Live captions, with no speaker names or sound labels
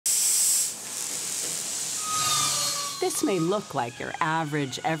This may look like your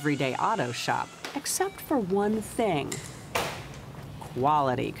average everyday auto shop, except for one thing: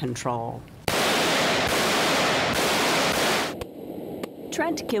 quality control.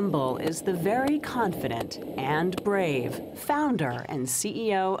 Trent Kimball is the very confident and brave founder and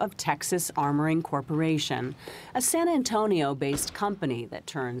CEO of Texas Armoring Corporation, a San Antonio-based company that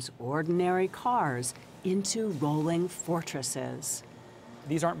turns ordinary cars into rolling fortresses.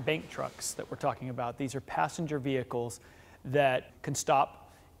 These aren't bank trucks that we're talking about. These are passenger vehicles that can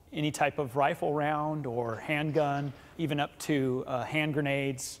stop any type of rifle round or handgun, even up to hand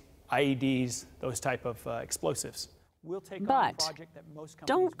grenades, IEDs, those type of explosives. But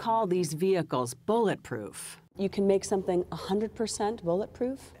don't call these vehicles bulletproof. You can make something 100%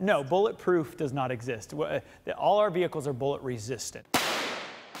 bulletproof? No, bulletproof does not exist. All our vehicles are bullet resistant.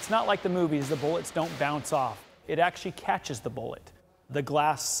 It's not like the movies, the bullets don't bounce off. It actually catches the bullet. The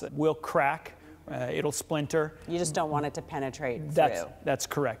glass will crack, it'll splinter. You just don't want it to penetrate through. That's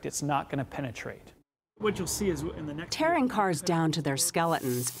correct. It's not going to penetrate. What you'll see is in the next... Tearing cars down to their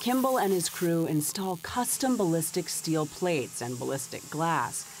skeletons, Kimball and his crew install custom ballistic steel plates and ballistic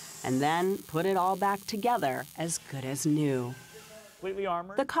glass, and then put it all back together as good as new. Completely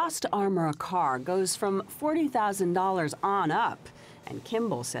armored. The cost to armor a car goes from $40,000 on up, and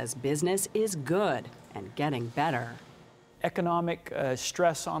Kimball says business is good and getting better. Economic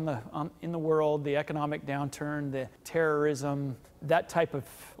stress in the world, the economic downturn, the terrorism, that type of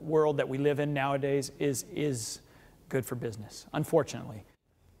world that we live in nowadays is good for business, unfortunately.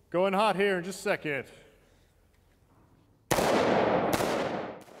 Going hot here in just a second.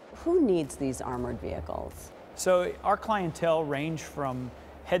 Who needs these armored vehicles? So our clientele range from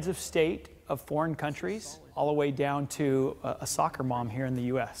heads of state of foreign countries all the way down to a soccer mom here in the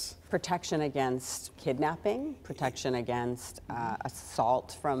U.S. Protection against kidnapping, protection against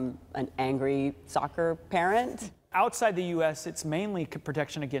assault from an angry soccer parent. Outside the U.S., it's mainly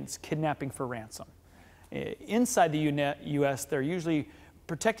protection against kidnapping for ransom. Inside the U.S., they're usually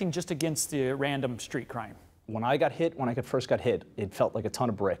protecting just against the random street crime. When I first got hit, it felt like a ton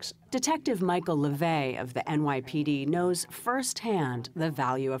of bricks. Detective Michael LeVay of the NYPD knows firsthand the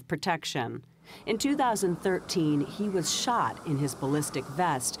value of protection. In 2013, he was shot in his ballistic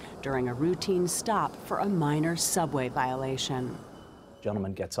vest during a routine stop for a minor subway violation. The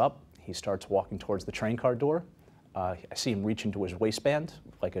gentleman gets up, he starts walking towards the train car door. I see him reach into his waistband,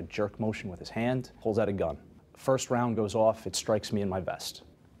 like a jerk motion with his hand, pulls out a gun. First round goes off, it strikes me in my vest.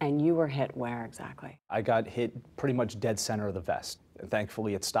 And you were hit where exactly? I got hit pretty much dead center of the vest.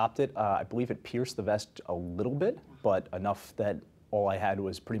 Thankfully, it stopped it. I believe it pierced the vest a little bit, but enough that all I had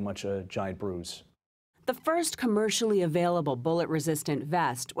was pretty much a giant bruise. The first commercially available bullet-resistant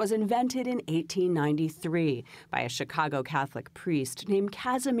vest was invented in 1893 by a Chicago Catholic priest named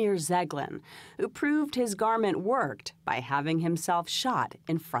Casimir Zeglin, who proved his garment worked by having himself shot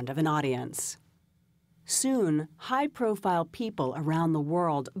in front of an audience. Soon, high-profile people around the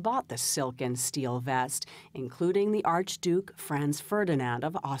world bought the silk and steel vest, including the Archduke Franz Ferdinand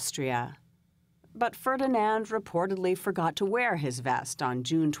of Austria. But Ferdinand reportedly forgot to wear his vest on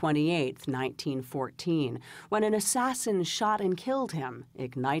June 28, 1914, when an assassin shot and killed him,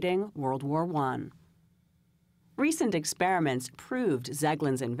 igniting World War I. Recent experiments proved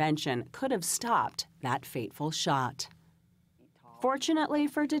Zeglin's invention could have stopped that fateful shot. Fortunately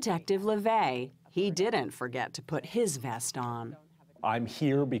for Detective LeVay, he didn't forget to put his vest on. I'm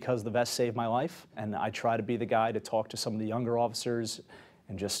here because the vest saved my life, and I try to be the guy to talk to some of the younger officers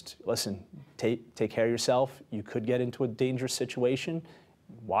and just, listen, take care of yourself. You could get into a dangerous situation.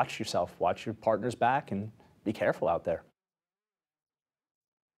 Watch yourself, watch your partner's back, and be careful out there.